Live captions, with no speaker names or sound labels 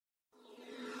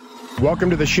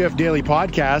Welcome to the Shift Daily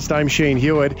Podcast. I'm Shane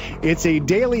Hewitt. It's a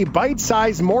daily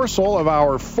bite-sized morsel of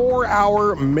our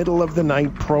 4-hour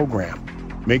middle-of-the-night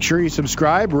program. Make sure you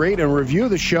subscribe, rate, and review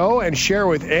the show and share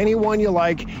with anyone you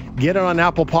like. Get it on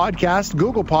Apple Podcasts,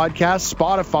 Google Podcasts,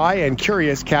 Spotify, and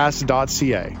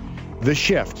CuriousCast.ca. The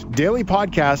Shift Daily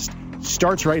Podcast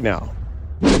starts right now.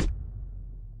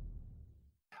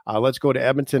 Let's go to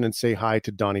Edmonton and say hi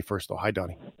to Donnie first, though. Hi,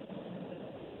 Donnie.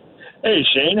 Hey,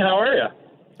 Shane. How are you?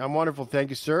 I'm wonderful.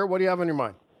 Thank you, sir. What do you have on your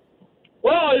mind?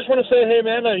 Well, I just want to say, hey,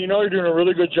 man, you're doing a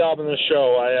really good job on this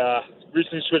show. I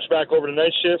recently switched back over to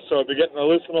night shift, so I've been getting to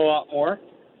listen a lot more.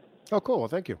 Oh, cool. Well,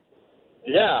 thank you.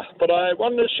 Yeah, but I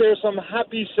wanted to share some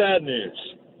happy, sad news.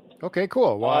 Okay,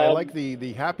 cool. Well, I like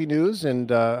the happy news, and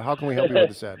how can we help you with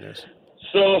the sad news?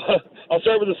 So I'll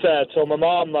start with the sad. So my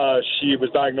mom, she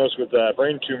was diagnosed with a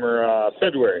brain tumor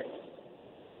February.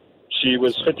 She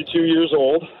was 52 years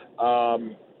old.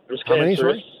 It was cancerous. How many,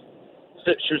 sorry?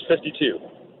 She was 52.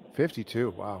 52.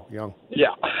 Wow, young.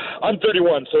 Yeah, I'm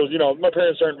 31, so my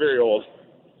parents aren't very old.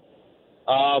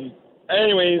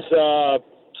 Anyways,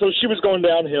 so she was going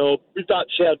downhill. We thought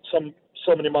she had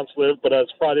so many months lived, but as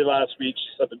Friday last week,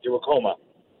 she stepped into a coma.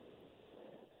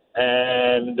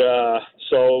 And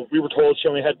so we were told she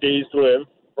only had days to live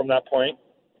from that point.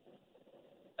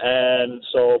 And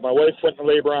so my wife went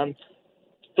into labor on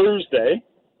Thursday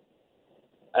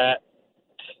at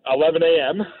 11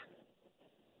 a.m.,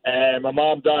 and my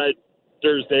mom died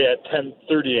Thursday at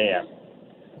 10:30 a.m.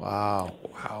 Wow.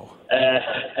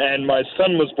 And my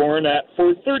son was born at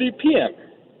 4:30 p.m.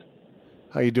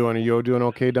 How you doing? Are you doing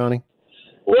okay, Donnie?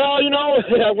 Well, I'm not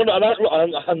going to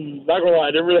lie.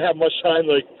 I didn't really have much time,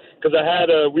 because I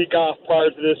had a week off prior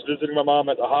to this visiting my mom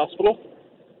at the hospital.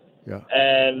 Yeah.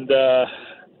 And, I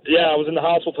was in the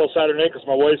hospital till Saturday night because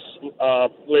my wife's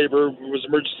labor was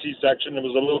emergency C-section. It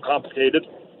was a little complicated.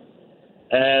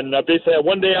 And basically I had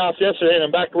one day off yesterday, and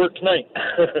I'm back to work tonight.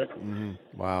 Mm-hmm.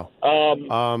 Wow.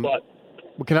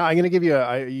 But I'm going to give you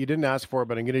you didn't ask for it,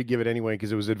 but I'm going to give it anyway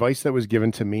because it was advice that was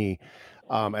given to me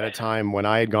at a time when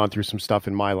I had gone through some stuff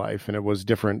in my life, and it was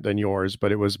different than yours.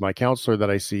 But it was my counselor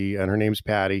that I see, and her name's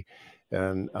Patty,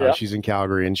 and she's in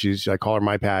Calgary, and I call her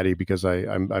my Patty because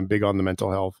I'm big on the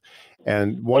mental health.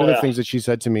 And one of the things that she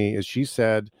said to me is she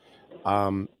said,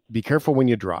 "Be careful when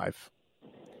you drive."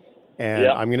 And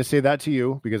I'm going to say that to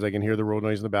you because I can hear the road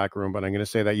noise in the back room, but I'm going to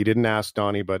say that you didn't ask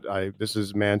Donnie, but this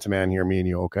is man to man here, me and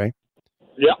you, okay?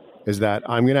 Yeah. Is that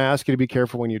I'm going to ask you to be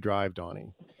careful when you drive,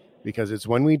 Donnie, because it's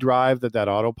when we drive that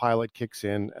autopilot kicks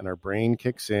in and our brain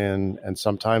kicks in, and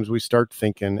sometimes we start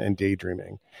thinking and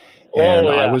daydreaming. And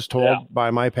I was told by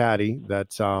my Patty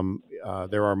that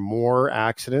there are more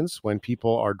accidents when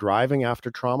people are driving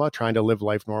after trauma, trying to live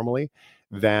life normally,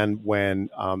 than when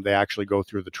they actually go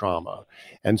through the trauma.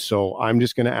 And so I'm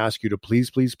just going to ask you to please,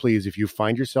 if you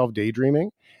find yourself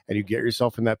daydreaming and you get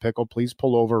yourself in that pickle, please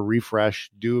pull over,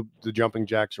 refresh, do the jumping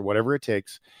jacks or whatever it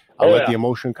takes. Let the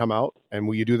emotion come out. And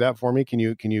will you do that for me? Can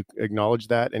you acknowledge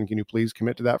that? And can you please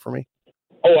commit to that for me?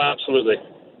 Oh, absolutely.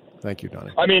 Thank you,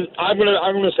 Donnie. I mean, I'm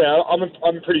gonna say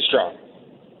I'm pretty strong.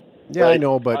 Yeah, right? I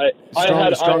know, but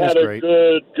strong is great. I had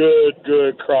a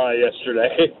good cry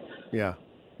yesterday. Yeah.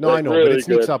 No, I know, really, but it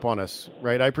sneaks up on us,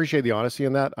 right? I appreciate the honesty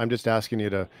in that. I'm just asking you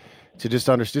to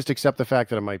just accept the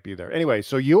fact that it might be there. Anyway,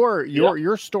 so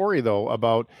your story though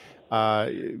about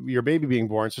your baby being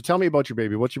born. So tell me about your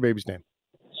baby. What's your baby's name?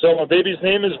 So my baby's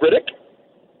name is Riddick.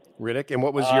 Riddick, and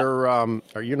what was your?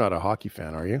 Are you not a hockey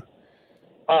fan? Are you?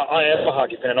 I am a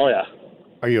hockey fan. Oh yeah.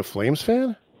 Are you a Flames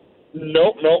fan?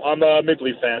 No, I'm a Maple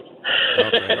Leaf fan.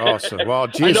 Okay, awesome. Well,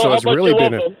 geez, so it's really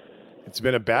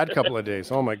been a bad couple of days.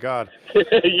 Oh my God.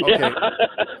 Yeah.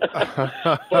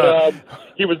 But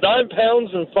he was 9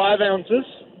 pounds and 5 ounces.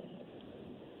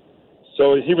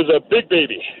 So he was a big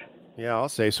baby. Yeah, I'll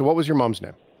say. So what was your mom's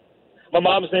name? My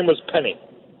mom's name was Penny.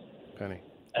 Penny.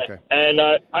 Okay. And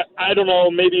I don't know,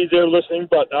 maybe they're listening,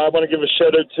 but I want to give a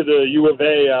shout out to the U of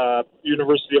A,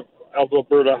 University of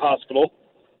Alberta Hospital,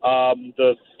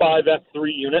 the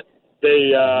 5F3 unit.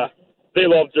 They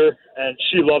loved her, and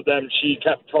she loved them. She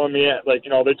kept telling me,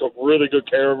 they took really good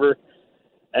care of her.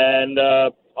 And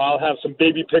I'll have some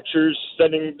baby pictures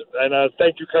sending and a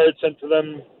thank you card sent to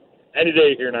them any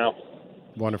day here now.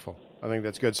 Wonderful. I think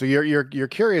that's good. So you're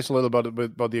curious a little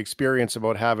about the experience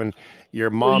about having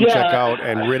your mom check out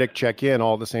and Riddick check in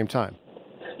all at the same time.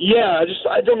 Yeah,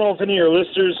 I don't know if any of your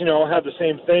listeners, have the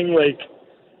same thing.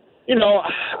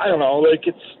 I don't know.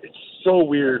 It's so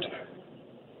weird.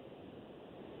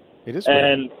 It is weird.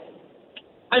 And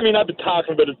I mean, I've been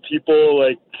talking about it to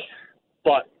people,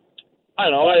 but I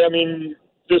don't know. I mean,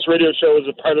 this radio show is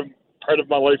a part of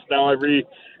my life now. Every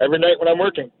night when I'm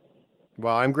working.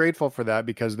 Well, I'm grateful for that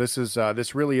because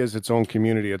this really is its own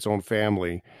community, its own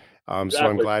family. Exactly. So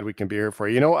I'm glad we can be here for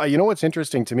you. You know what's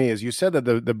interesting to me is you said that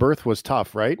the birth was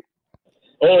tough, right?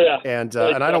 Oh yeah. And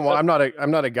I'm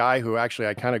not a guy who actually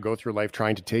I kind of go through life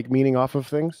trying to take meaning off of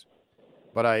things.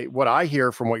 But what I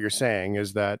hear from what you're saying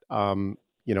is that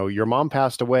your mom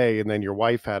passed away and then your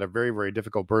wife had a very, very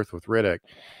difficult birth with Riddick.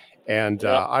 And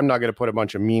I'm not going to put a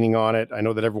bunch of meaning on it. I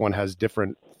know that everyone has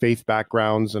different faith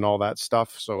backgrounds and all that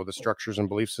stuff. So the structures and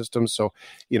belief systems. So,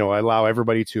 I allow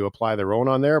everybody to apply their own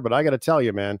on there. But I got to tell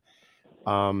you, man,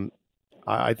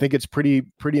 I think it's pretty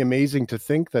amazing to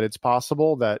think that it's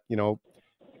possible that,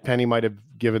 Penny might have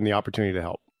given the opportunity to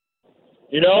help.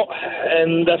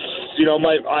 And that's,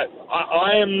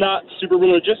 I am not super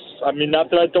religious. I mean, not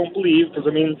that I don't believe, because,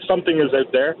 something is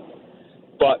out there.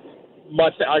 But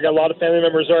I got a lot of family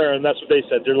members there, and that's what they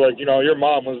said. They're like, your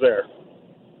mom was there.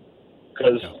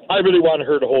 Because I really wanted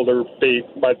her to hold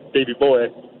my baby boy.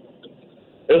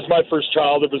 It was my first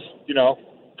child. It was,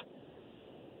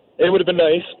 it would have been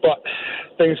nice, but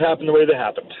things happened the way they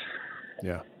happened.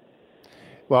 Yeah.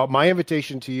 Well, my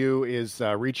invitation to you is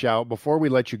reach out. Before we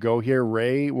let you go here,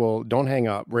 don't hang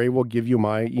up. Ray will give you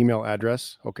my email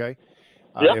address, okay?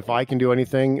 If I can do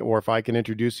anything or if I can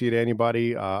introduce you to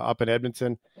anybody up in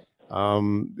Edmonton,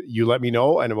 you let me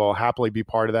know and we'll happily be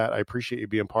part of that. I appreciate you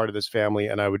being part of this family.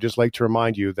 And I would just like to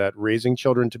remind you that raising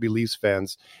children to be Leafs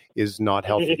fans is not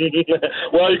healthy.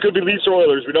 Well, you could be Leafs or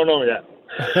Oilers. We don't know yet.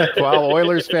 Well,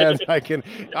 Oilers fans,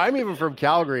 I'm even from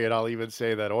Calgary, and I'll even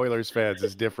say that Oilers fans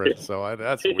is different. So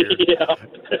that's weird.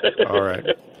 Yeah. All right.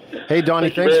 Hey, Donnie,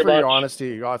 thanks for your honesty,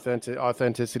 your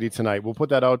authenticity tonight. We'll put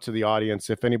that out to the audience.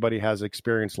 If anybody has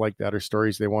experience like that or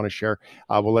stories they want to share,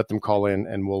 we'll let them call in,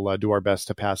 and we'll do our best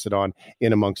to pass it on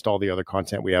in amongst all the other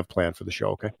content we have planned for the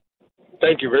show, okay?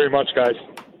 Thank you very much, guys.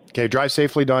 Okay, drive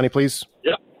safely, Donnie, please.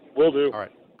 Yeah, will do. All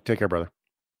right. Take care, brother.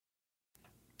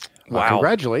 Wow!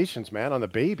 Congratulations, man, on the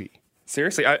baby.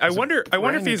 Seriously, I wonder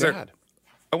if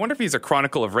he's a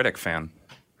Chronicle of Riddick fan.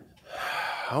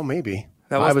 Oh, maybe.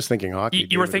 I was thinking hockey.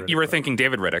 You were thinking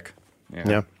David Riddick.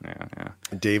 Yeah.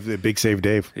 Dave, the big save,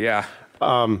 Dave. Yeah.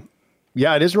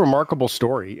 Yeah, it is a remarkable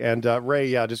story. And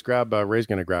Ray, just grab. Ray's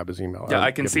going to grab his email. Yeah,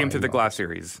 I can see him through the glass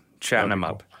series, chatting him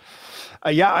up.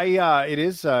 It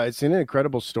is. It's an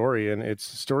incredible story, and it's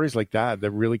stories like that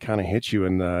really kind of hit you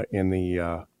in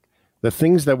the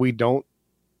things that we don't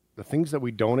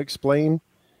explain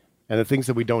and the things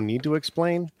that we don't need to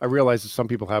explain. I realize that some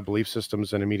people have belief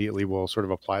systems and immediately will sort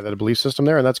of apply that belief system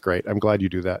there. And that's great. I'm glad you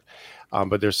do that.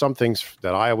 But there's some things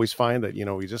that I always find that,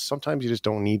 sometimes you just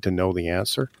don't need to know the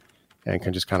answer and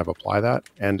can just kind of apply that.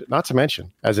 And not to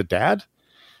mention, as a dad,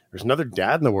 there's another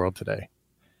dad in the world today.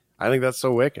 I think that's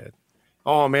so wicked.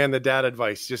 Oh man, the dad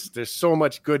advice. There's so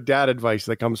much good dad advice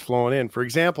that comes flowing in. For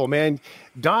example, man,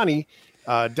 Donnie,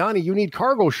 you need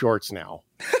cargo shorts now.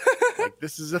 Like,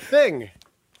 this is a thing.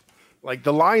 Like,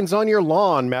 the lines on your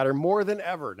lawn matter more than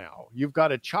ever now. You've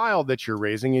got a child that you're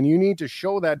raising, and you need to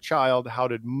show that child how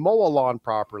to mow a lawn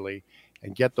properly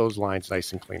and get those lines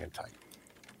nice and clean and tight.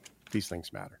 These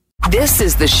things matter. This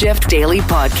is the Shift Daily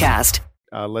Podcast.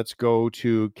 Let's go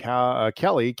to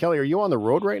Kelly. Kelly, are you on the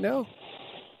road right now?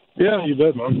 Yeah, you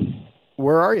bet, man.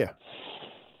 Where are you?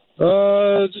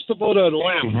 Just about at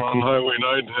Lamb on Highway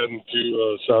 9 heading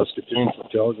to Saskatoon from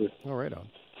Calgary. Oh, right on.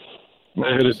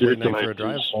 I hit a deer tonight, for a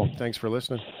drive. too. Thanks for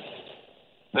listening.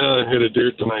 I hit a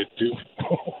deer tonight, too.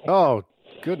 Oh,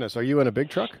 goodness. Are you in a big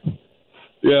truck?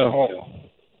 Yeah.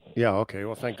 Yeah, okay.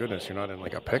 Well, thank goodness you're not in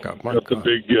like a pickup. Got the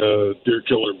big deer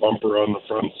killer bumper on the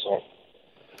front, so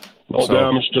no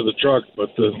damage to the truck, but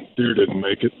the deer didn't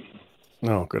make it.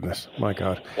 Oh, goodness. My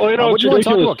God. Well, what do you want to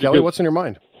talk about, Kelly? What's in your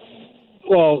mind?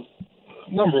 Well,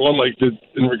 number one,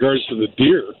 in regards to the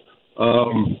deer,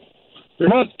 they're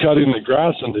not cutting the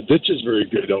grass in the ditches very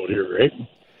good out here, right?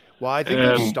 Well, I think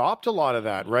they've stopped a lot of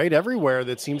that, right? Everywhere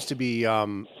that seems to be a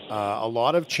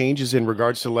lot of changes in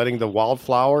regards to letting the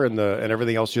wildflower and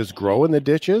everything else just grow in the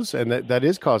ditches, and that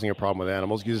is causing a problem with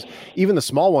animals because even the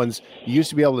small ones, you used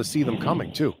to be able to see them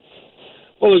coming too.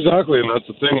 Well, exactly, and that's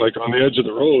the thing. Like on the edge of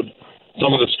the road,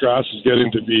 some of this grass is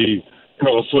getting to be,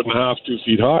 1.5 feet, 2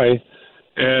 feet high,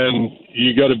 and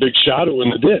you got a big shadow in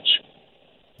the ditch.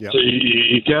 Yep. So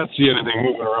you can't see anything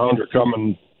moving around or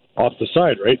coming off the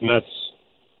side, right? And that's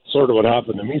sort of what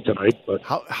happened to me tonight. But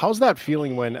how's that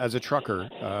feeling when, as a trucker,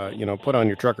 put on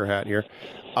your trucker hat here,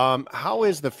 how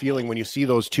is the feeling when you see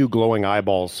those two glowing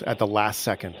eyeballs at the last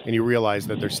second and you realize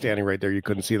that they're standing right there, you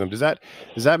couldn't see them? Does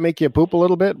that make you poop a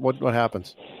little bit? What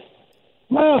happens?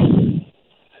 Well,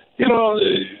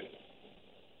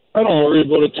 I don't worry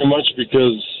about it too much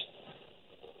because,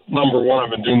 number one, I've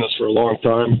been doing this for a long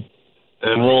time.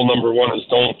 And rule number 1 is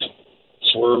don't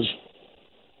swerve.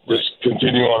 Just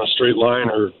continue on a straight line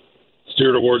or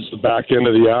steer towards the back end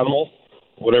of the animal,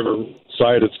 whatever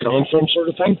side it's coming from, sort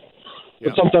of thing.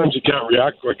 But sometimes you can't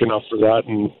react quick enough for that.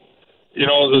 And, you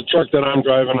know, the truck that I'm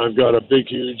driving, I've got a big,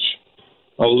 huge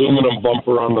aluminum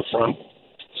bumper on the front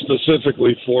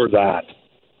specifically for that,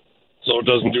 so it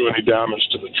doesn't do any damage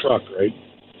to the truck, right?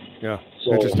 Yeah,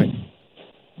 so, interesting.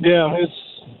 Yeah, it's,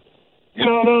 you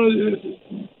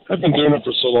know, I've been doing it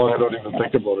for so long, I don't even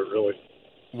think about it, really.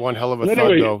 One hell of a thud,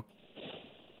 though.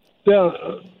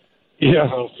 Yeah,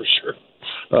 for sure.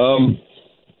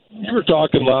 You were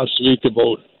talking last week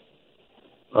about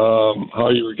how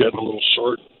you were getting a little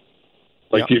short,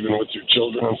 like even with your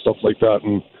children and stuff like that,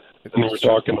 and you were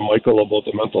talking to Michael about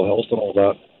the mental health and all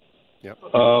that. Yep.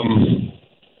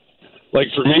 Like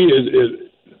for me,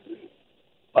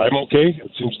 I'm okay.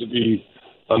 It seems to be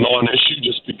a non-issue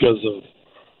just because of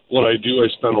what I do. I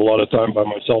spend a lot of time by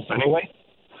myself anyway.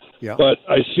 Yeah. But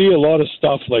I see a lot of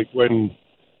stuff like when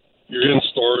you're in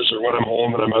stores or when I'm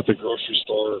home and I'm at the grocery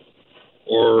store,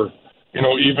 or, you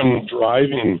know, even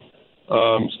driving,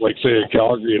 like say in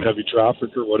Calgary in heavy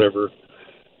traffic or whatever,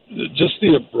 just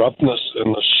the abruptness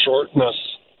and the shortness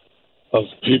of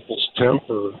people's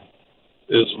temper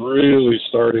is really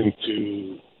starting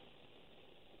to,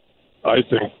 I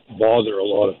think, bother a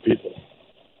lot of people.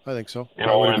 I think so. You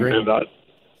know,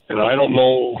 and I don't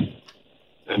know,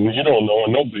 and you don't know,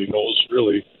 and nobody knows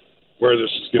really where this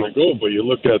is going to go. But you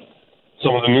look at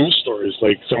some of the news stories,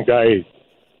 like some guy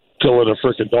killing a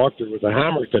frickin' doctor with a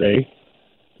hammer today.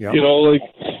 Yeah. You know, like,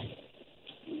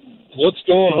 what's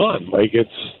going on? Like,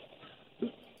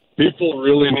 people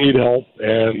really need help,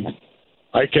 and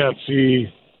I can't see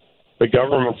the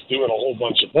government's doing a whole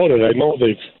bunch about it. I know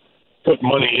they've put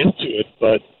money into it,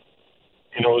 but,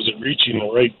 you know, is it reaching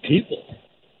the right people?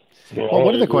 You know, well,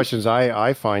 one of the questions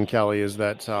I find, Kelly, is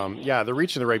that, the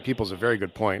reaching the right people is a very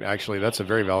good point. Actually, that's a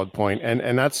very valid point.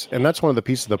 And that's one of the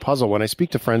pieces of the puzzle. When I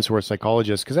speak to friends who are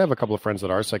psychologists, because I have a couple of friends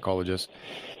that are psychologists,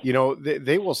 you know,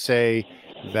 they will say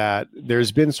that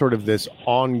there's been sort of this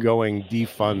ongoing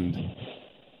defund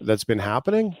that's been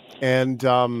happening. And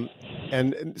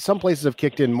some places have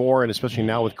kicked in more, and especially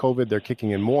now with COVID, they're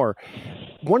kicking in more.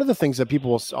 One of the things that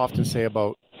people will often say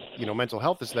about, you know, mental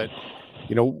health is that,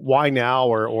 you know, why now,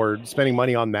 or spending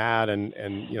money on that, and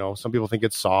you know, some people think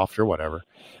it's soft or whatever,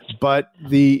 but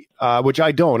which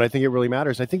I don't. I think it really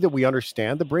matters. I think that we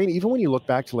understand the brain, even when you look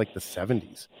back to like the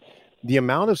 70s, the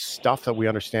amount of stuff that we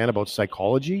understand about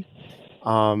psychology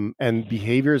and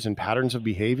behaviors and patterns of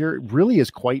behavior really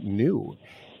is quite new,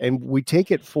 and we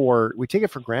take it for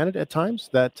granted at times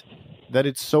that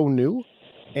it's so new.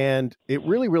 And it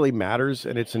really, really matters,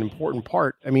 and it's an important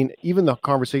part. I mean, even the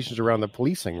conversations around the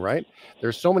policing, right?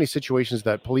 There's so many situations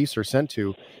that police are sent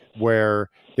to where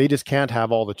they just can't have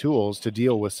all the tools to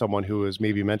deal with someone who is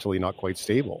maybe mentally not quite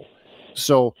stable.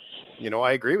 So, you know,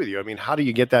 I agree with you. I mean, how do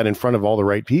you get that in front of all the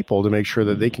right people to make sure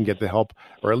that they can get the help,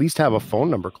 or at least have a phone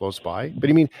number close by? But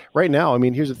I mean, right now, I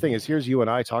mean, here's the thing is, here's you and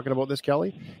I talking about this,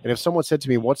 Kelly. And if someone said to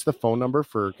me, what's the phone number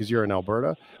because you're in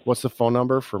Alberta, what's the phone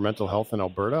number for mental health in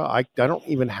Alberta? I don't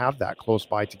even have that close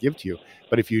by to give to you.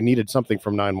 But if you needed something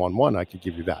from 911, I could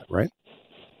give you that, right?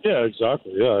 Yeah,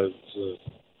 exactly. Yeah,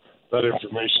 that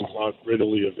information's not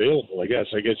readily available. I guess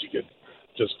you could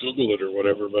just Google it or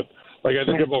whatever. But like, I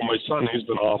think about my son. He's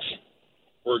been off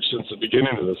work since the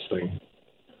beginning of this thing.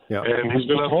 Yeah. And he's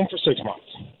been at home for 6 months.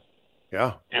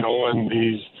 Yeah. You know, and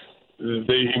he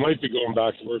might be going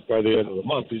back to work by the end of the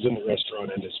month. He's in the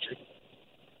restaurant industry.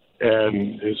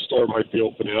 And his store might be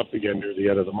opening up again near the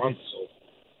end of the month. So,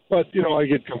 but, you know, I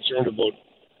get concerned about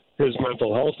his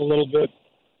mental health a little bit.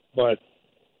 But,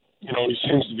 you know, he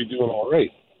seems to be doing all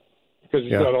right. Because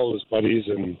he's got all his buddies,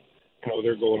 and, you know,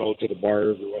 they're going out to the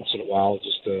bar every once in a while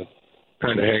just to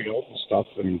kind of hang out and stuff.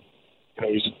 And, you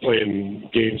know, he's playing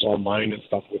games online and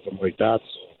stuff with them like that.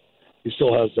 So he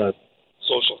still has that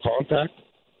social contact.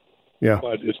 Yeah.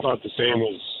 But it's not the same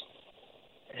as,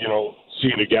 you know,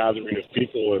 seeing a gathering of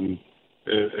people and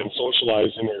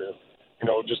socializing, or, you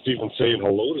know, just even saying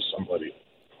hello to somebody,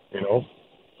 you know?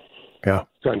 Yeah.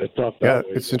 Kind of tough. Yeah,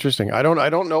 it's interesting. I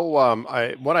don't know.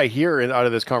 What I hear out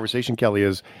of this conversation, Kelly,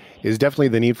 is definitely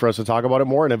the need for us to talk about it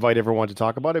more and invite everyone to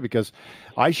talk about it, because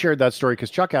I shared that story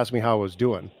because Chuck asked me how I was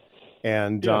doing.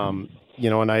 And, you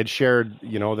know, and I had shared,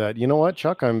 you know, that, you know what,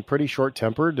 Chuck, I'm pretty short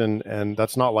tempered, and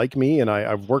that's not like me. And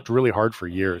I've worked really hard for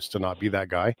years to not be that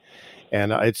guy.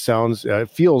 And it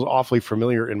feels awfully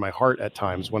familiar in my heart at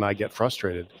times when I get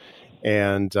frustrated.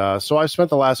 And so I spent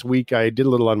the last week, I did a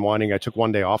little unwinding. I took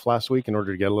one day off last week in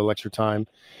order to get a little extra time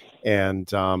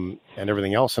and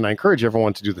everything else. And I encourage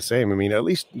everyone to do the same. I mean, at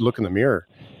least look in the mirror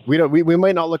We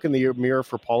might not look in the mirror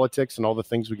for politics and all the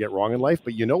things we get wrong in life,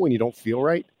 but when you don't feel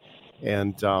right,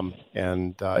 and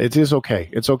it is okay.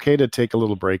 It's okay to take a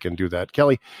little break and do that.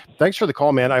 Kelly, thanks for the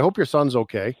call, man. I hope your son's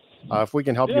okay. If we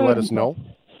can help you, let us know.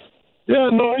 Yeah,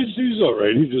 no, he's all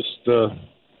right. He just, the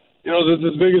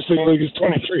biggest thing, like, he's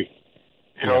 23.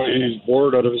 He's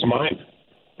bored out of his mind.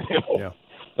 Yeah.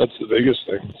 That's the biggest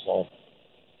thing. So.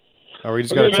 We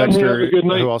just got a texter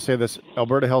who, I'll say this,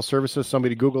 Alberta Health Services.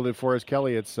 Somebody Googled it for us,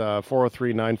 Kelly. It's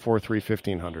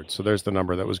 403-943-1500. So there's the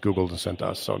number that was Googled and sent to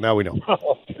us. So now we know.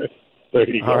 There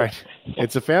you go. All right.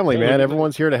 It's a family, man.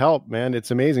 Everyone's here to help, man. It's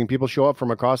amazing. People show up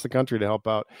from across the country to help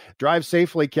out. Drive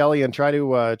safely, Kelly, and try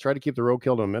to keep the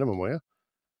roadkill to a minimum, will you?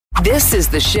 This is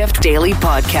the Shift Daily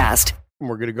Podcast.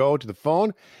 We're going to go to the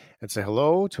phone and say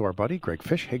hello to our buddy, Greg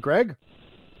Fish. Hey, Greg.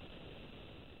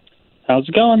 How's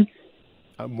it going?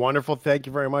 Wonderful. Thank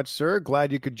you very much, sir.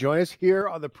 Glad you could join us here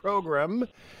on the program.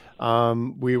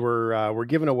 We're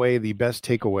giving away the best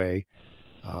takeaway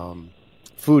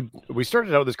food. We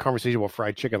started out this conversation about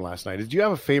fried chicken last night. Did you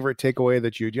have a favorite takeaway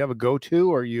do you have a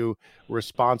go-to, or are you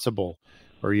responsible,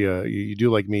 or you do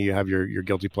like me, you have your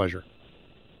guilty pleasure?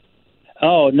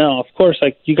 Oh, no, of course.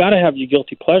 Like, you got to have your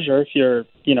guilty pleasure if you're,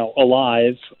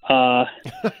 alive.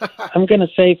 I'm going to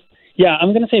say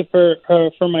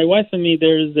for my wife and me,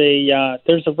 there's a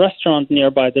restaurant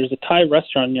nearby. There's a Thai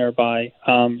restaurant nearby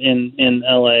in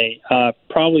LA.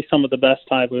 Probably some of the best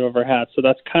Thai we've ever had. So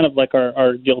that's kind of like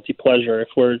our guilty pleasure. If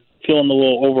we're feeling a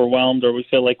little overwhelmed or we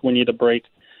feel like we need a break,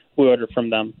 we order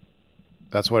from them.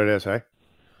 That's what it is, hey?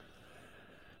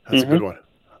 That's a good one.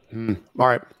 All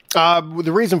right.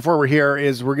 The reason for we're here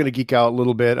is we're going to geek out a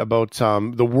little bit about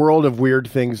the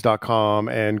worldofweirdthings.com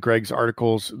and Greg's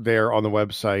articles there on the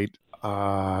website.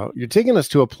 You're taking us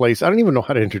to a place. I don't even know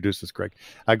how to introduce this, Greg.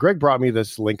 Greg brought me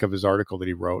this link of his article that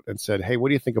he wrote and said, hey, what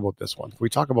do you think about this one? Can we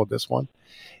talk about this one?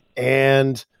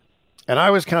 And I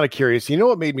was kind of curious. You know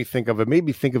what made me think of? It made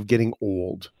me think of getting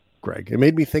old, Greg. It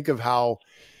made me think of how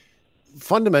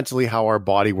fundamentally how our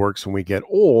body works when we get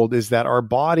old is that our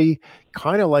body,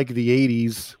 kind of like the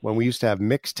 80s when we used to have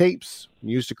mixtapes,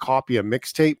 we used to copy a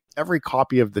mixtape. Every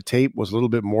copy of the tape was a little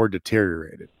bit more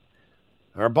deteriorated.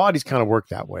 Our bodies kind of work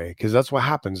that way because that's what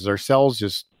happens. Our cells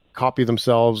just copy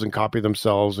themselves and copy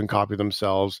themselves and copy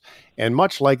themselves. And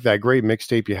much like that great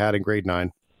mixtape you had in grade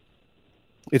 9,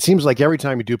 it seems like every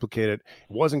time you duplicate it, it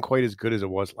wasn't quite as good as it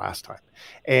was last time.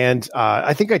 And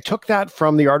I think I took that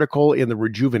from the article in the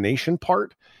rejuvenation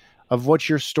part of what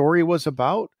your story was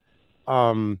about.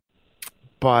 But,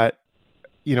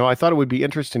 I thought it would be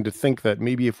interesting to think that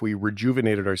maybe if we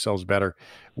rejuvenated ourselves better,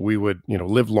 we would,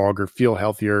 live longer, feel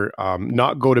healthier,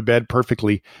 not go to bed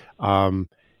perfectly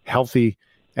healthy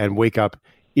and wake up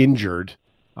injured,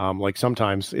 like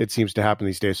sometimes it seems to happen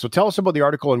these days. So tell us about the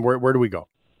article and where do we go?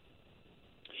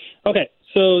 Okay,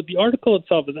 so the article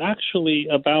itself is actually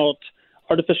about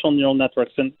artificial neural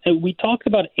networks. And we talked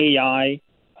about AI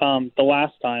the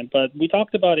last time, but we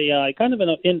talked about AI kind of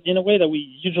in a way that we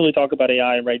usually talk about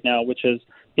AI right now, which is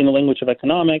in the language of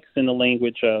economics, in the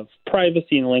language of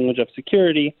privacy, in the language of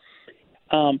security.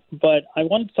 But I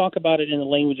wanted to talk about it in the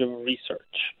language of research.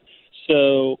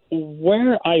 So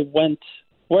where I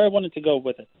wanted to go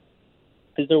with it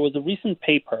is there was a recent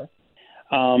paper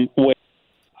where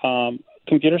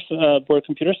computer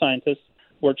scientists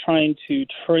were trying to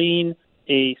train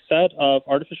a set of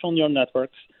artificial neural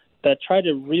networks that try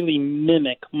to really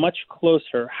mimic much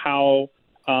closer how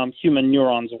human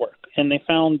neurons work. And they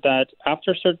found that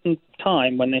after a certain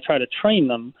time, when they try to train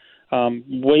them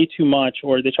way too much,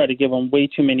 or they try to give them way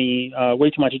too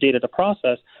much data to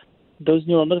process, those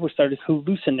neural networks started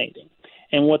hallucinating.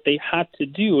 And what they had to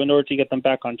do in order to get them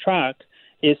back on track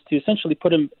is to essentially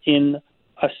put them in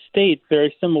a state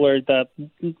very similar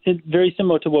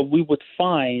to what we would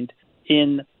find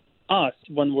in us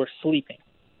when we're sleeping.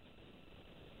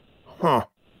 Huh.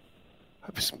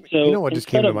 So you know what just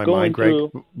came to my mind, Greg?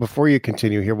 Before you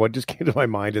continue here, what just came to my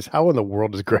mind is how in the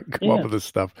world does Greg come up with this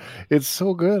stuff? It's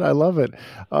so good. I love it.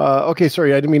 Okay,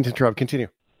 sorry, I didn't mean to interrupt. Continue.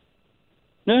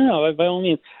 No, by all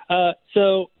means.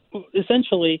 So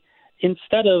essentially,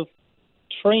 instead of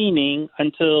training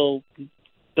until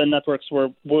the networks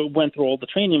went through all the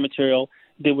training material,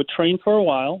 they would train for a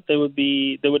while. They would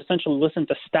essentially listen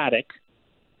to static,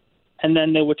 and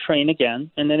then they would train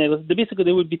again, and then they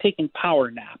would be taking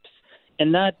power naps,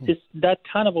 and that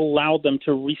kind of allowed them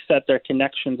to reset their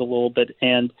connections a little bit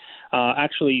and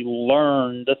actually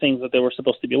learn the things that they were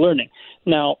supposed to be learning.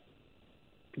 Now,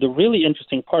 the really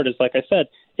interesting part is, like I said,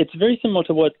 it's very similar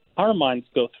to what our minds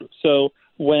go through. So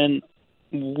when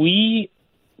we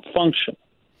function,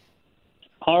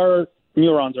 our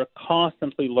neurons are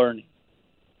constantly learning.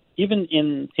 even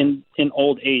in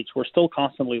old age, we're still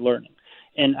constantly learning.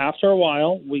 And after a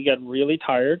while, we get really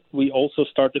tired. We also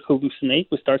start to hallucinate.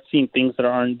 We start seeing things that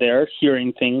aren't there,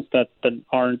 hearing things that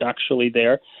aren't actually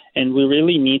there. And we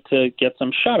really need to get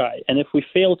some shut-eye. And if we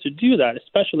fail to do that,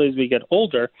 especially as we get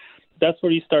older, that's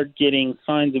where you start getting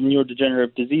signs of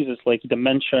neurodegenerative diseases like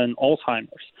dementia and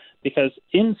Alzheimer's. Because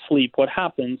in sleep, what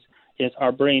happens is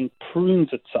our brain prunes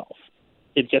itself.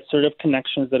 It gets rid of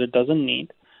connections that it doesn't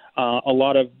need. A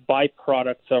lot of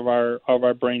byproducts of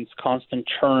our brain's constant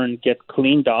churn get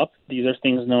cleaned up. These are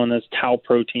things known as tau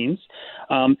proteins.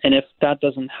 And if that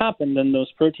doesn't happen, then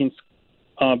those proteins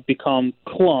become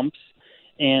clumps,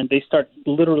 and they start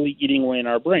literally eating away in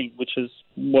our brain, which is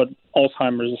what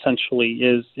Alzheimer's essentially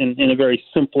is in a very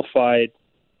simplified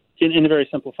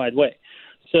way.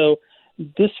 So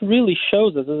this really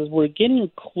shows us as we're getting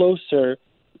closer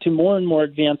to more and more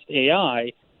advanced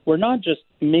AI, we're not just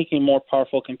making more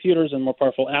powerful computers and more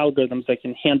powerful algorithms that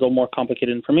can handle more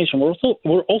complicated information.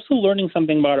 We're also learning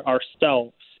something about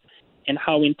ourselves and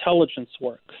how intelligence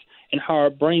works and how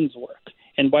our brains work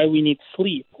and why we need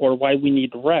sleep or why we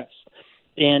need rest.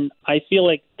 And I feel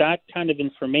like that kind of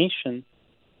information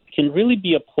can really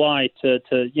be applied to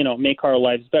make our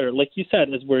lives better. Like you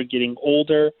said, as we're getting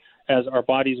older, as our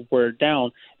bodies wear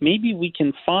down, maybe we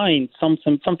can find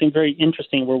something very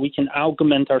interesting where we can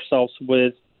augment ourselves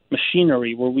with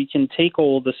machinery, where we can take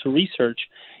all this research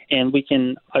and we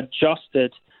can adjust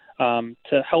it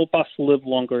to help us live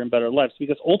longer and better lives.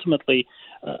 Because ultimately,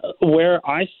 where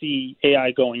I see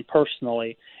AI going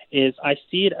personally is I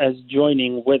see it as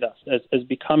joining with us, as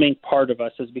becoming part of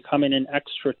us, as becoming an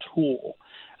extra tool,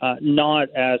 not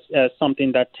as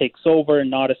something that takes over,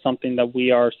 not as something that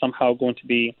we are somehow going to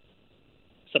be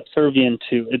subservient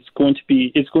to. It's going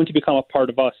to become a part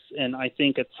of us, and I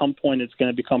think at some point it's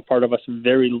going to become part of us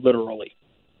very literally.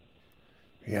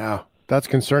 Yeah, that's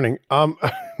concerning.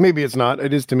 Maybe it's not.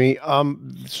 It is to me.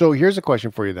 So here's a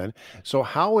question for you then. So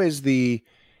what is the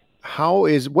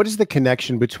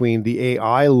connection between the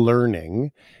AI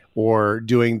learning or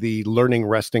doing the learning,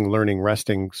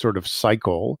 resting sort of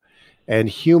cycle and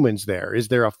humans there? Is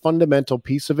there a fundamental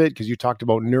piece of it? Because you talked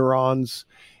about neurons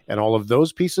and all of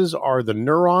those pieces. Are the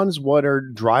neurons what are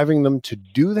driving them to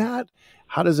do that?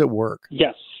 How does it work?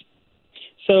 Yes.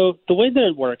 So the way that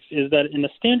it works is that in a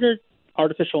standard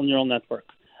artificial neural network,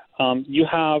 you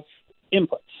have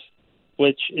inputs,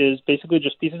 which is basically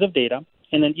just pieces of data,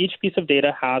 and then each piece of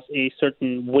data has a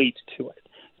certain weight to it.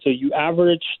 So you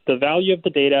average the value of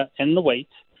the data and the weight,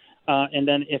 and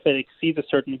then if it exceeds a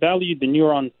certain value, the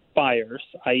neuron fires,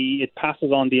 i.e. it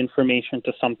passes on the information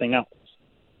to something else.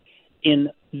 In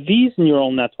these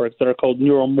neural networks that are called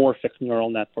neuromorphic neural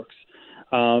networks,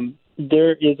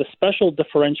 there is a special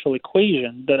differential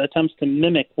equation that attempts to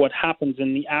mimic what happens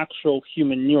in the actual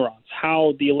human neurons,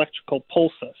 how the electrical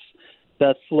pulses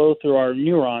that flow through our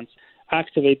neurons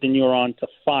activate the neuron to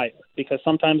fire, because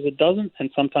sometimes it doesn't and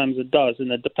sometimes it does,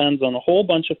 and it depends on a whole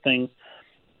bunch of things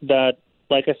that,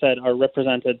 like I said, are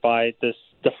represented by this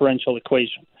differential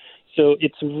equation. So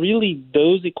it's really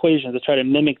those equations that try to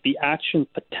mimic the action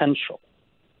potential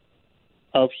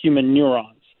of human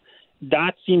neurons.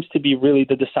 That seems to be really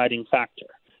the deciding factor,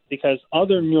 because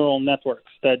other neural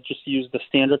networks that just use the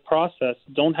standard process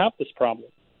don't have this problem.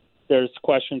 There's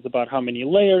questions about how many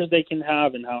layers they can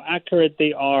have and how accurate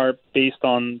they are based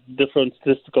on different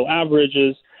statistical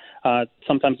averages.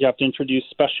 Sometimes you have to introduce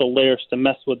special layers to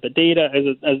mess with the data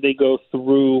as they go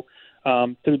through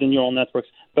the neural networks.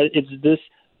 But it's this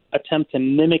attempt to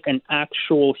mimic an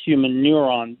actual human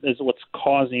neuron is what's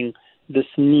causing this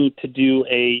need to do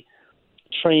a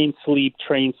train sleep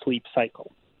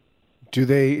cycle. Do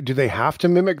they have to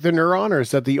mimic the neuron, or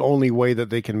is that the only way that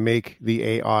they can make the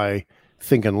AI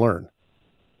think and learn?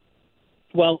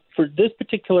 Well, for this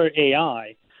particular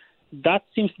AI, that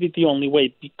seems to be the only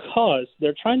way, because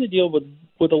they're trying to deal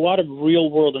with a lot of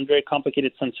real world and very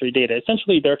complicated sensory data.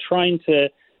 Essentially, they're trying to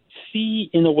see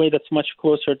in a way that's much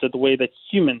closer to the way that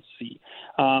humans see.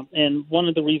 And one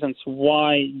of the reasons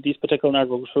why these particular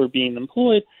networks were being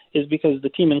employed is because the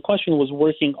team in question was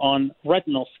working on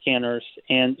retinal scanners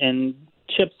and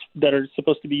chips that are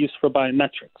supposed to be used for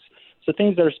biometrics. So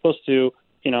things that are supposed to,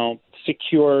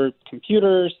 secure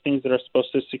computers, things that are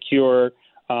supposed to secure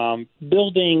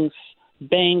buildings,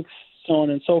 banks, so on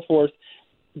and so forth.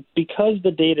 Because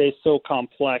the data is so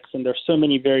complex and there's so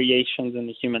many variations in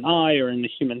the human eye or in the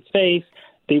human face,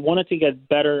 they wanted to get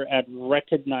better at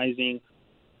recognizing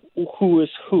who is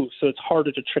who, so it's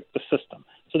harder to trick the system.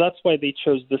 So that's why they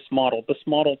chose this model. This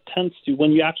model tends to,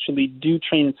 when you actually do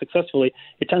train it successfully,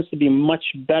 it tends to be much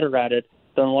better at it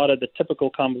than a lot of the typical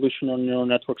convolutional neural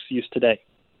networks used today.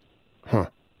 Huh.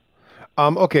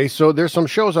 Okay, so there's some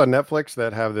shows on Netflix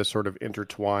that have this sort of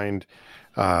intertwined.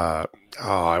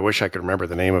 I wish I could remember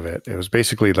the name of it. It was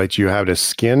basically like you had a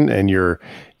skin, and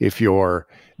if your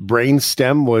brain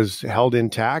stem was held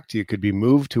intact, you could be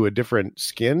moved to a different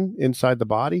skin inside the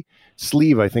body.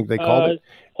 Sleeve, I think they called it.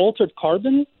 Altered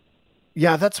carbon?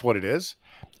 Yeah, that's what it is.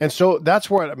 And so that's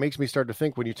where it makes me start to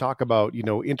think when you talk about,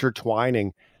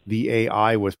 intertwining the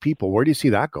AI with people. Where do you see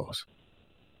that goes?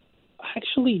 I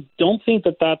actually don't think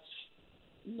that's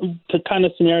the kind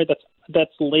of scenario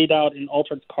that's laid out in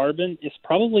Altered Carbon is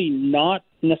probably not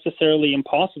necessarily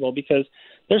impossible, because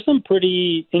there's some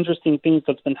pretty interesting things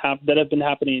that have been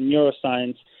happening in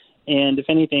neuroscience. And if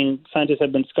anything, scientists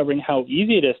have been discovering how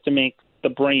easy it is to make the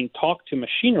brain talk to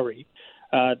machinery.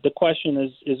 The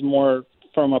question is more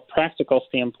from a practical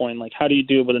standpoint, like how do you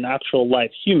do it with an actual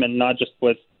live human, not just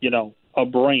with, a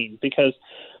brain? Because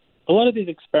a lot of these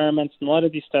experiments and a lot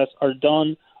of these tests are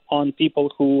done on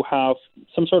people who have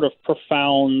some sort of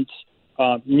profound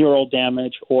neural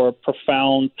damage or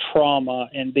profound trauma,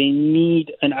 and they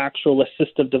need an actual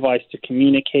assistive device to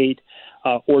communicate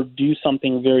or do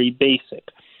something very basic.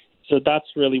 So that's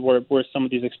really where some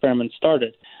of these experiments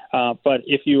started. But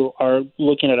if you are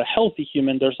looking at a healthy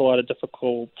human, there's a lot of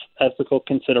difficult ethical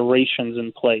considerations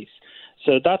in place.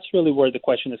 So that's really where the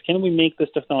question is, can we make this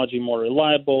technology more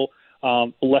reliable,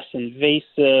 less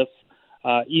invasive,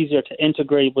 easier to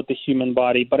integrate with the human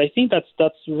body? But I think that's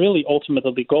really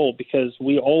ultimately the goal, because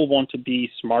we all want to be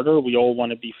smarter, we all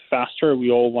want to be faster, we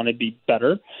all want to be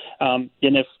better. And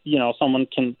if someone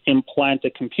can implant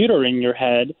a computer in your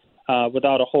head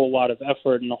without a whole lot of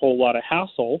effort and a whole lot of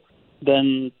hassle,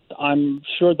 then I'm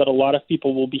sure that a lot of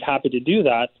people will be happy to do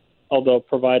that, although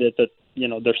provided that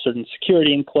there's certain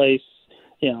security in place.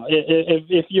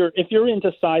 If you're into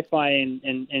sci-fi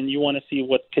and you want to see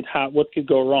what could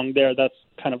go wrong there, that's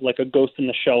kind of like a Ghost in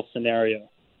the Shell scenario.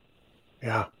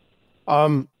 Yeah.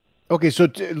 Okay. So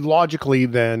logically,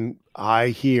 then I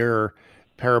hear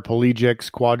paraplegics,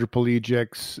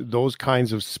 quadriplegics, those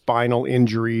kinds of spinal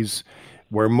injuries,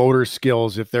 where motor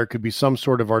skills, if there could be some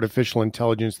sort of artificial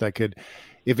intelligence that could,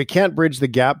 if it can't bridge the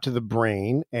gap to the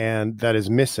brain and that is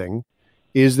missing,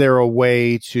 is there a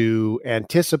way to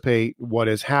anticipate what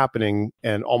is happening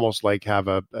and almost like have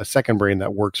a second brain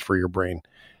that works for your brain?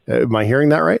 Am I hearing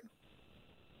that right?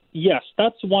 Yes,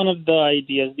 that's one of the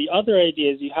ideas. The other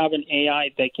idea is you have an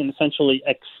AI that can essentially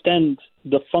extend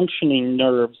the functioning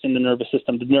nerves in the nervous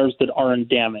system, the nerves that aren't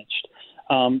damaged.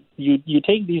 You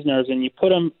take these nerves and you put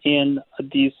them in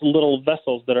these little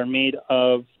vessels that are made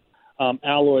of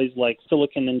alloys like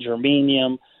silicon and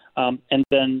germanium, and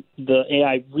then the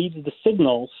AI reads the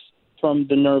signals from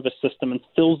the nervous system and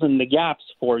fills in the gaps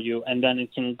for you, and then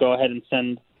it can go ahead and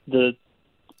send the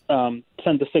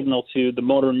signal to the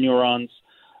motor neurons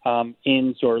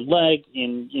in your leg,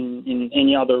 in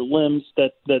any other limbs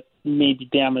that may be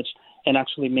damaged, and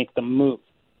actually make them move.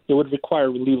 It would require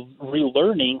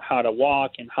relearning how to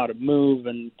walk and how to move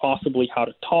and possibly how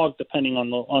to talk, depending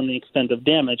on the extent of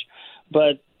damage.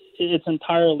 But it's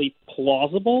entirely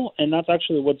plausible, and that's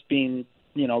actually what's being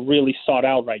really sought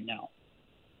out right now.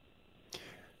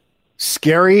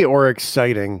 Scary or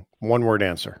exciting? One word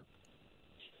answer.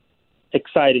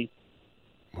 Exciting.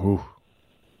 Ooh.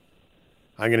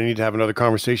 I'm going to need to have another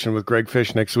conversation with Greg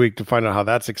Fish next week to find out how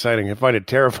that's exciting. I find it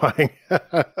terrifying.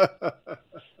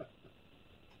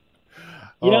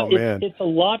 Man. It's a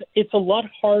lot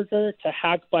harder to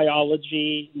hack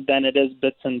biology than it is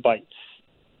bits and bytes.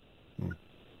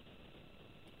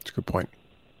 That's a good point.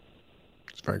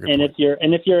 It's a very good and point.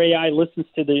 If your AI listens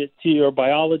to your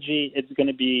biology, it's going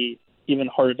to be even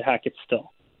harder to hack it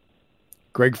still.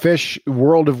 Greg Fish,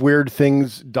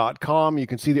 worldofweirdthings.com. You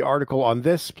can see the article on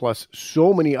this, plus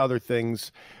so many other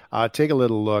things. Take a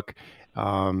little look.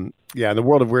 The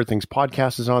World of Weird Things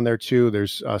podcast is on there too.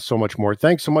 There's so much more.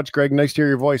 Thanks so much, Greg. Nice to hear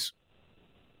your voice.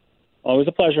 Always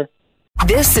a pleasure.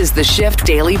 This is the Shift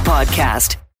Daily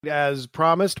Podcast. As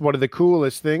promised, one of the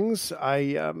coolest things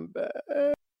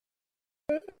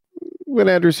when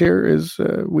Andrew's here is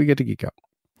we get to geek out.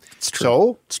 It's true.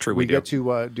 So it's true. We get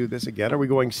to do this again. Are we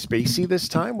going spacey this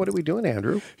time? What are we doing,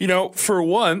 Andrew? For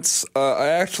once, I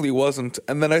actually wasn't.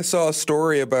 And then I saw a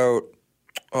story about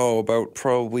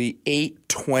probably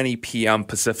 8:20 p.m.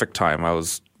 Pacific time. I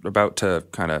was about to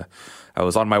I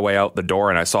was on my way out the door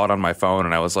and I saw it on my phone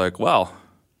and I was like, well,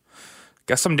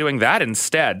 guess I'm doing that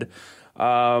instead.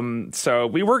 So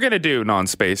we were going to do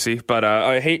non-spacey, but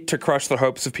I hate to crush the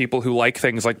hopes of people who like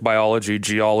things like biology,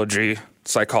 geology,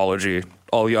 psychology,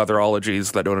 all the other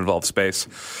ologies that don't involve space.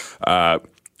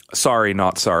 Sorry,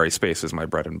 not sorry. Space is my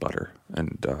bread and butter,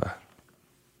 and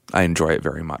I enjoy it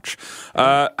very much.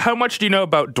 How much do you know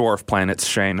about dwarf planets,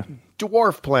 Shane?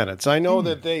 dwarf planets. I know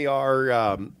that they are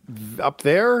up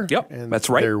there. Yep, and that's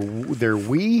right. They're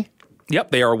wee.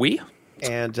 Yep, they are wee.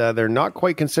 And they're not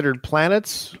quite considered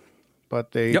planets,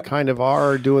 but they kind of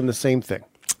are doing the same thing.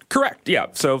 Correct, yeah.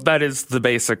 So that is the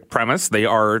basic premise. They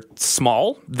are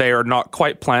small. They are not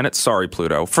quite planets. Sorry,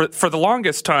 Pluto. For the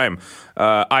longest time,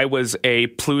 I was a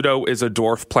Pluto is a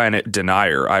dwarf planet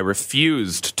denier. I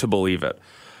refused to believe it.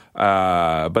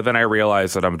 But then I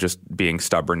realized that I'm just being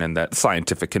stubborn and that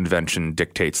scientific convention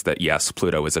dictates that, yes,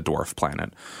 Pluto is a dwarf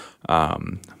planet.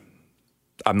 I'm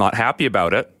not happy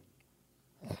about it.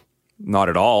 Not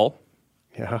at all.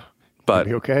 Yeah. But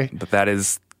okay. But that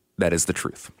is the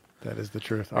truth. That is the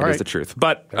truth. It is the truth.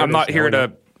 But I'm not here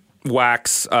to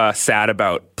wax sad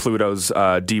about Pluto's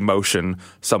demotion.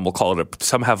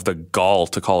 Some have the gall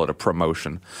to call it a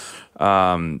promotion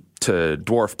to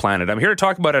dwarf planet. I'm here to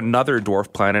talk about another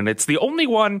dwarf planet. It's the only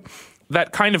one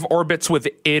that kind of orbits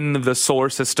within the solar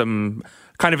system,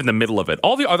 kind of in the middle of it.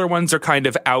 All the other ones are kind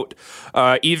of out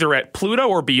either at Pluto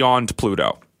or beyond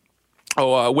Pluto,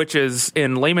 which is,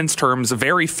 in layman's terms,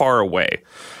 very far away.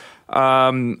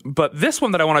 But this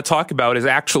one that I want to talk about is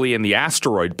actually in the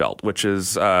asteroid belt, which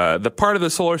is the part of the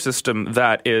solar system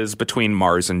that is between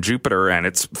Mars and Jupiter, and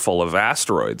it's full of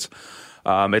asteroids.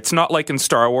 It's not like in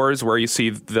Star Wars where you see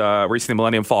the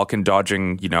Millennium Falcon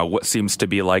dodging, what seems to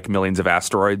be like millions of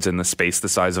asteroids in the space the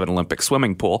size of an Olympic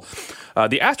swimming pool.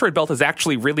 The asteroid belt is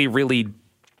actually really, really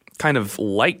kind of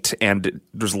light, and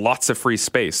there's lots of free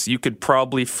space. You could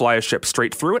probably fly a ship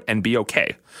straight through it and be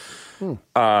okay.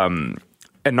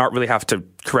 And not really have to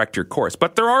correct your course.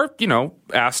 But there are,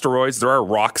 asteroids, there are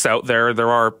rocks out there, there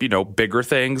are, bigger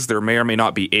things. There may or may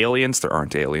not be aliens. There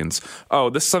aren't aliens. Oh,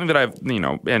 this is something that I've,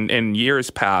 in years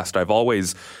past, I've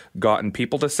always gotten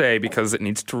people to say, because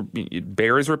it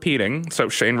bears repeating. So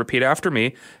Shane, repeat after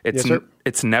me.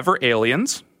 It's never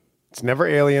aliens. It's never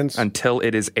aliens. Until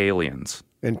it is aliens.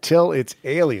 Until it's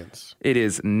aliens. It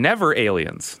is never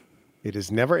aliens. It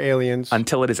is never aliens.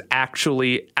 Until it is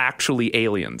actually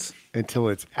aliens. Until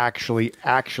it's actually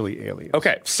aliens.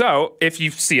 Okay, so if you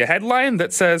see a headline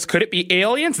that says, could it be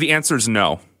aliens? The answer is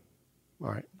no. All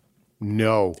right.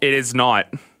 No. It is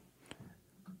not.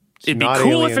 It'd be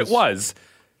cool if it was,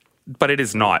 but it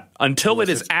is not. Until it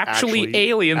is actually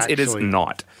aliens, it is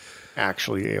not.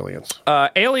 Actually aliens.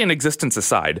 Alien existence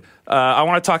aside, I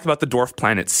want to talk about the dwarf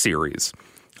planet Ceres.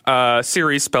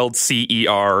 Ceres spelled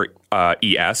Ceres,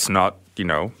 not,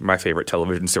 my favorite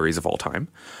television series of all time.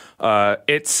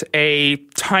 It's a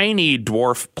tiny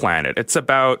dwarf planet. It's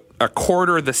about a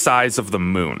quarter the size of the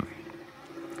moon.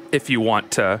 If you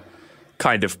want to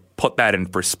kind of put that in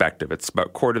perspective, it's about a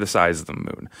quarter the size of the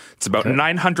moon. It's about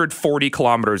 940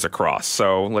 kilometers across.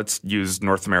 So let's use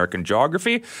North American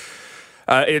geography.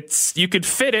 You could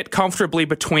fit it comfortably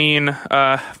between,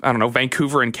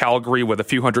 Vancouver and Calgary with a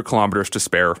few hundred kilometers to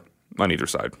spare on either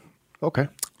side. Okay.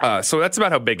 So that's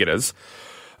about how big it is.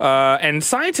 And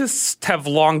scientists have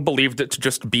long believed it to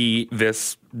just be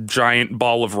this giant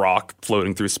ball of rock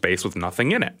floating through space with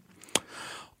nothing in it.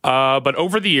 But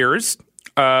over the years,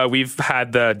 we've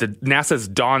had the NASA's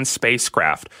Dawn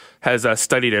spacecraft has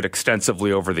studied it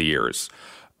extensively over the years.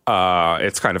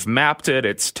 It's kind of mapped it.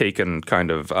 It's taken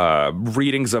kind of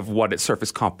readings of what its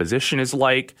surface composition is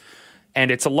like.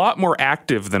 And it's a lot more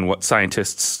active than what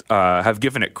scientists have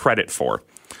given it credit for,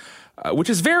 which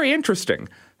is very interesting.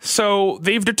 So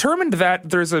they've determined that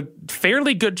there's a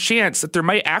fairly good chance that there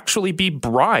might actually be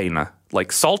brine,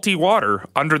 like salty water,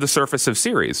 under the surface of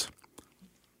Ceres.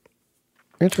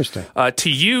 Interesting. To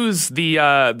use the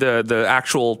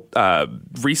actual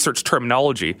research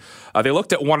terminology, they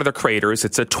looked at one of the craters.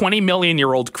 It's a 20 million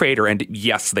year old crater, and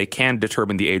yes, they can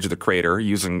determine the age of the crater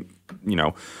using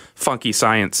funky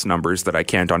science numbers that I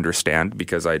can't understand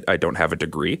because I don't have a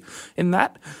degree in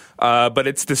that. But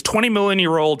it's this 20 million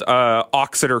year old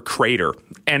Oxeter crater,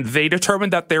 and they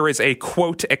determined that there is a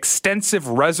quote extensive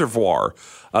reservoir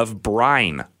of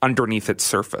brine underneath its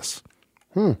surface.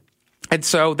 And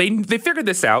so they figured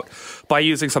this out by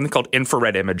using something called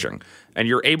infrared imaging. And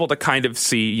you're able to kind of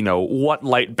see, what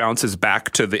light bounces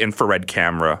back to the infrared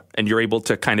camera, and you're able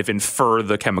to kind of infer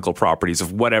the chemical properties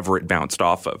of whatever it bounced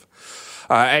off of.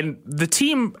 And the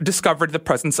team discovered the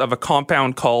presence of a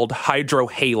compound called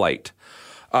hydrohalite.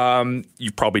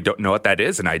 You probably don't know what that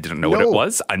is, and I didn't know what it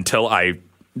was until I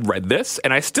read this,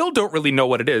 and I still don't really know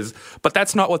what it is, but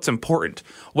that's not what's important.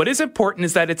 What is important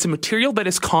is that it's a material that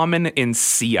is common in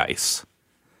sea ice.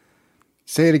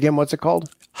 Say it again. What's it called?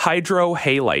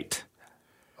 Hydrohalite.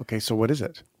 Okay, so what is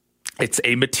it? It's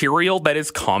a material that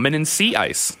is common in sea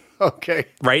ice. Okay.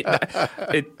 Right?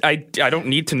 I don't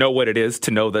need to know what it is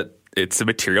to know that it's a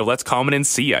material that's common in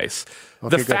sea ice.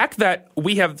 Okay, the fact that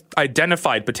we have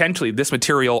identified potentially this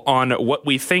material on what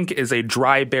we think is a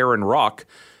dry, barren rock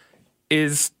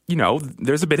is,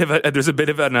 there's a bit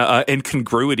of an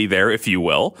incongruity there, if you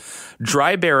will.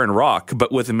 Dry, barren rock,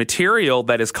 but with a material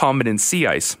that is common in sea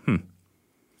ice.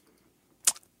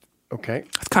 Okay.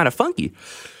 It's kind of funky.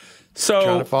 So,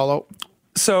 trying to follow.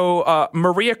 So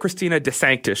Maria Cristina De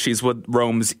Sanctis, she's with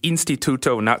Rome's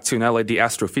Istituto Nazionale di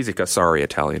Astrofisica, sorry,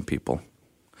 Italian people,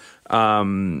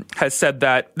 has said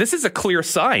that this is a clear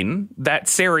sign that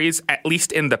Ceres, at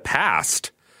least in the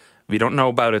past, we don't know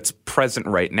about its present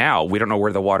right now, we don't know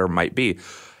where the water might be,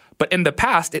 but in the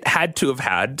past, it had to have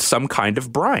had some kind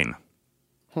of brine.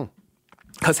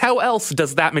 Because how else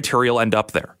does that material end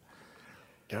up there?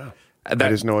 Yeah. I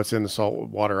just know it's in the salt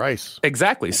water ice.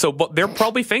 Exactly. So what they're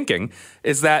probably thinking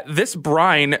is that this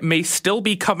brine may still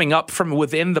be coming up from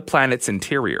within the planet's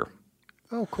interior.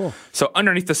 Oh, cool. So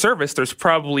underneath the surface, there's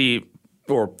probably,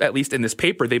 or at least in this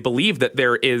paper, they believe that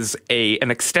there is an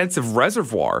extensive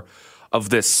reservoir of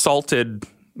this salted,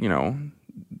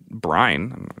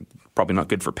 brine. Probably not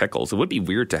good for pickles. It would be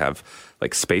weird to have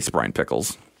like space brine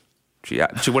pickles. Gee,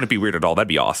 wouldn't be weird at all. That'd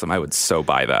be awesome. I would so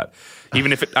buy that.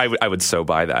 Even if I would so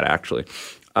buy that actually.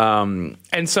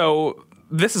 And so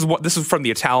this is from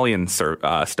the Italian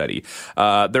study.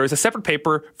 There is a separate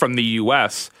paper from the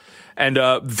U.S. and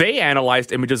they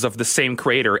analyzed images of the same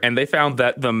crater, and they found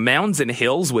that the mounds and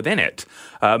hills within it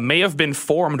may have been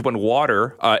formed when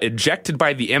water ejected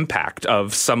by the impact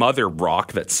of some other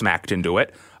rock that smacked into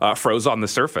it froze on the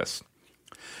surface.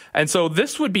 And so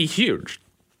this would be huge.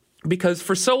 Because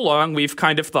for so long, we've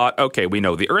kind of thought, okay, we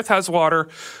know the Earth has water.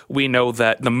 We know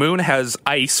that the moon has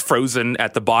ice frozen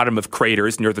at the bottom of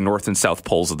craters near the north and south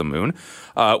poles of the moon.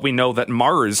 We know that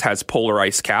Mars has polar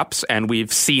ice caps, and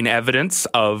we've seen evidence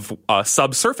of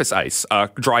subsurface ice,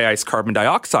 dry ice, carbon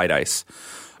dioxide ice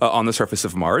on the surface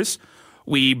of Mars.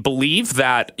 We believe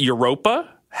that Europa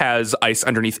has ice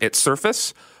underneath its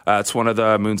surface. It's one of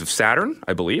the moons of Saturn,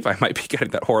 I believe. I might be getting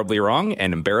that horribly wrong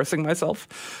and embarrassing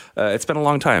myself. It's been a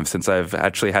long time since I've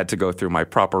actually had to go through my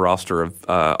proper roster of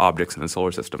objects in the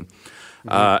solar system.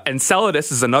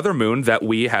 Enceladus is another moon that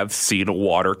we have seen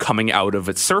water coming out of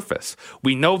its surface.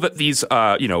 We know that these,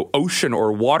 ocean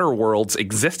or water worlds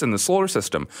exist in the solar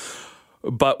system.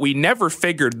 But we never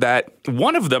figured that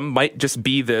one of them might just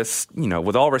be this,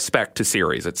 with all respect to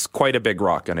Ceres. It's quite a big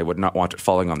rock, and I would not want it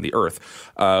falling on the Earth.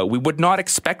 We would not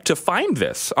expect to find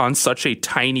this on such a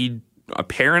tiny,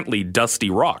 apparently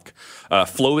dusty rock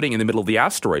floating in the middle of the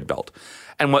asteroid belt.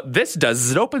 And what this does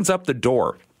is it opens up the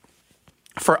door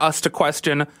for us to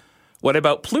question, what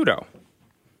about Pluto?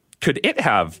 Could it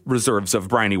have reserves of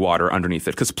briny water underneath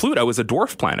it? Because Pluto is a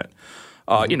dwarf planet.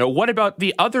 What about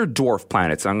the other dwarf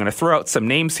planets? I'm going to throw out some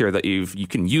names here that you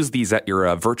can use these at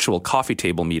your virtual coffee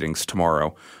table meetings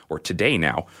tomorrow or today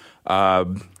now.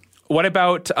 What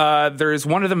about there's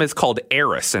one of them is called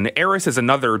Eris, and Eris is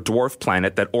another dwarf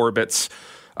planet that orbits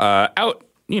out.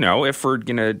 If we're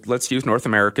let's use North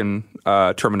American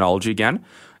terminology again.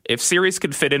 If Ceres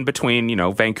could fit in between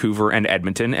Vancouver and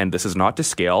Edmonton, and this is not to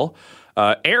scale,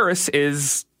 Eris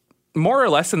is more or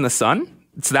less in the sun.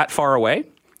 It's that far away.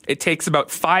 It takes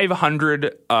about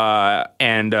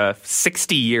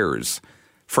 560 years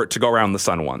for it to go around the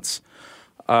sun once.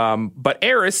 But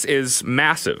Eris is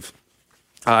massive.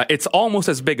 It's almost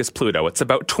as big as Pluto. It's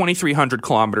about 2,300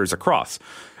 kilometers across.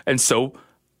 And so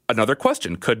another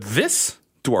question, could this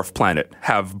dwarf planet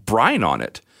have brine on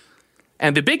it?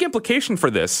 And the big implication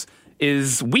for this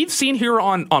is we've seen here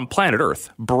on planet Earth,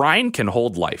 brine can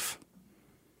hold life.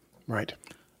 Right.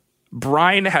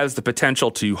 Brine has the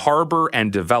potential to harbor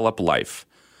and develop life.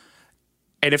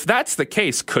 And if that's the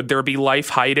case, could there be life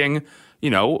hiding?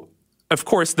 Of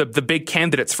course, the big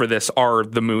candidates for this are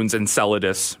the moons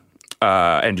Enceladus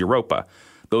and Europa.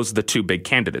 Those are the two big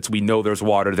candidates. We know there's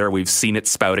water there. We've seen it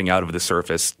spouting out of the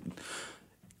surface.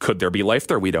 Could there be life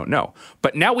there? We don't know.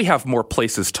 But now we have more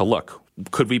places to look.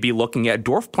 Could we be looking at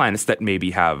dwarf planets that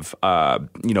maybe have,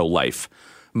 life?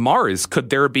 Mars, could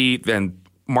there be... And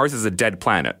Mars is a dead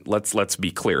planet. Let's be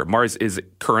clear. Mars is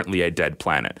currently a dead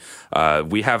planet.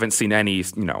 We haven't seen any,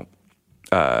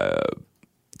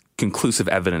 conclusive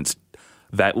evidence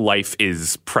that life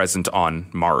is present on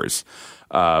Mars.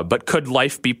 But could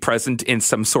life be present in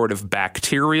some sort of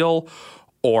bacterial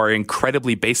or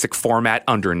incredibly basic format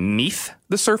underneath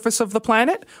the surface of the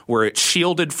planet, where it's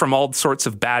shielded from all sorts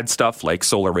of bad stuff like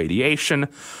solar radiation,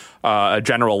 a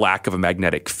general lack of a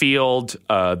magnetic field,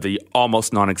 the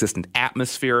almost non-existent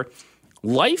atmosphere?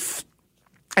 Life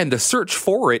and the search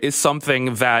for it is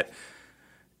something that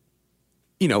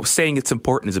saying it's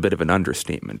important is a bit of an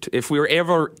understatement. If we were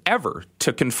ever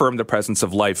to confirm the presence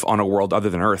of life on a world other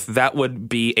than Earth, that would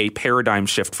be a paradigm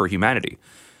shift for humanity.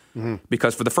 Mm-hmm.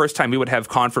 Because for the first time, we would have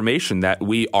confirmation that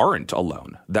we aren't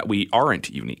alone, that we aren't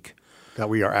unique. That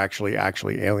we are actually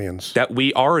aliens. That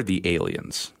we are the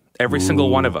aliens. Every single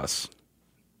one of us.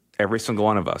 Every single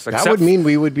one of us. That would mean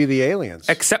we would be the aliens.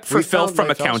 Except for Phil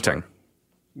from accounting. Elsewhere.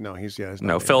 No, he's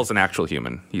Phil's an actual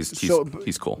human. He's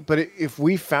cool. But if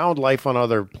we found life on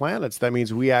other planets, that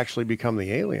means we actually become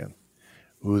the alien.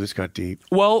 Ooh, this got deep.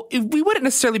 Well, we wouldn't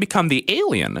necessarily become the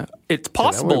alien. It's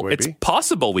possible. It's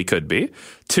possible we could be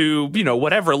to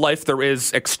whatever life there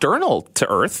is external to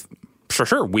Earth.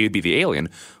 Sure, we'd be the alien.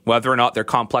 Whether or not they're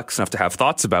complex enough to have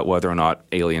thoughts about whether or not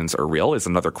aliens are real is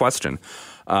another question.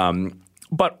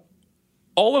 But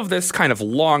all of this kind of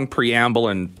long preamble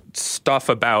and stuff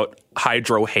about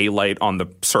hydrohalite on the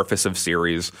surface of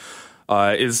Ceres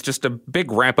is just a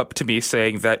big ramp up to me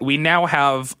saying that we now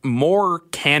have more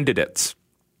candidates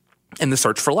in the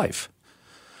search for life.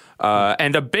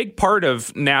 And a big part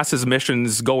of NASA's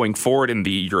missions going forward in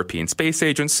the European Space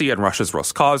Agency and Russia's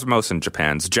Roscosmos and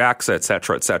Japan's JAXA, et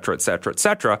cetera, et cetera, et cetera, et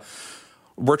cetera,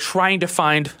 we're trying to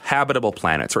find habitable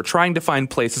planets. We're trying to find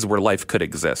places where life could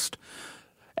exist.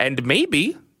 And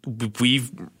maybe we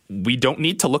don't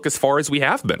need to look as far as we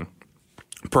have been.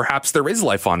 Perhaps there is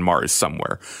life on Mars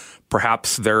somewhere.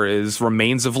 Perhaps there is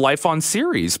remains of life on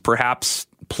Ceres. Perhaps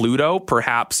Pluto,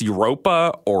 perhaps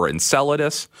Europa or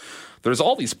Enceladus. There's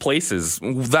all these places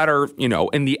that are,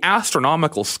 in the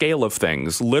astronomical scale of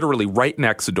things, literally right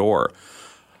next door,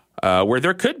 where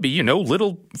there could be,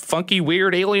 little funky,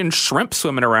 weird alien shrimp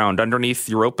swimming around underneath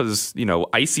Europa's,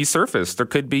 icy surface. There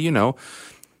could be,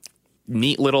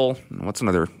 neat little, what's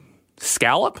another,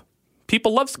 scallop?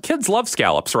 Kids love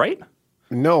scallops, right?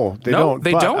 No, they don't.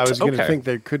 They don't? I was going to think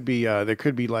there could be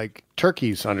like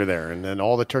turkeys under there, and then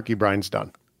all the turkey brine's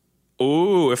done.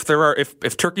 Ooh,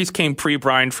 if turkeys came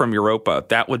pre-brined from Europa,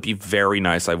 that would be very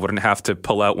nice. I wouldn't have to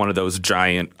pull out one of those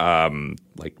giant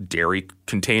like dairy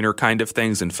container kind of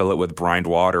things and fill it with brined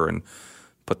water and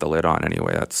put the lid on.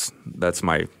 Anyway, that's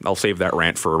my. I'll save that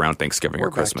rant for around Thanksgiving or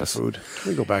Christmas. Back to food.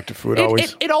 Can we go back to food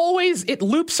always? It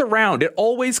loops around. It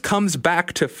always comes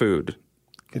back to food.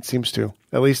 It seems to,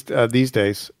 at least these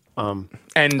days. And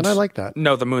I like that.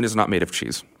 No, the moon is not made of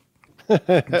cheese.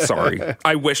 Sorry.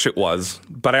 I wish it was,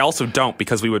 but I also don't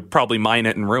because we would probably mine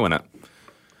it and ruin it.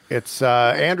 It's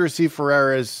Andrew C.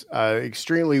 Ferreira's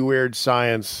Extremely Weird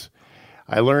Science.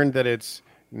 I learned that it's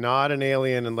not an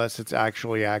alien unless it's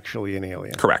actually an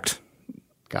alien. Correct.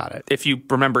 Got it. If you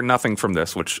remember nothing from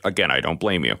this, which, again, I don't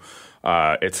blame you,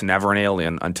 it's never an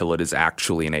alien until it is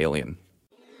actually an alien.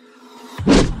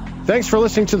 Thanks for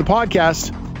listening to the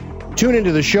podcast. Tune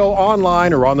into the show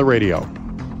online or on the radio.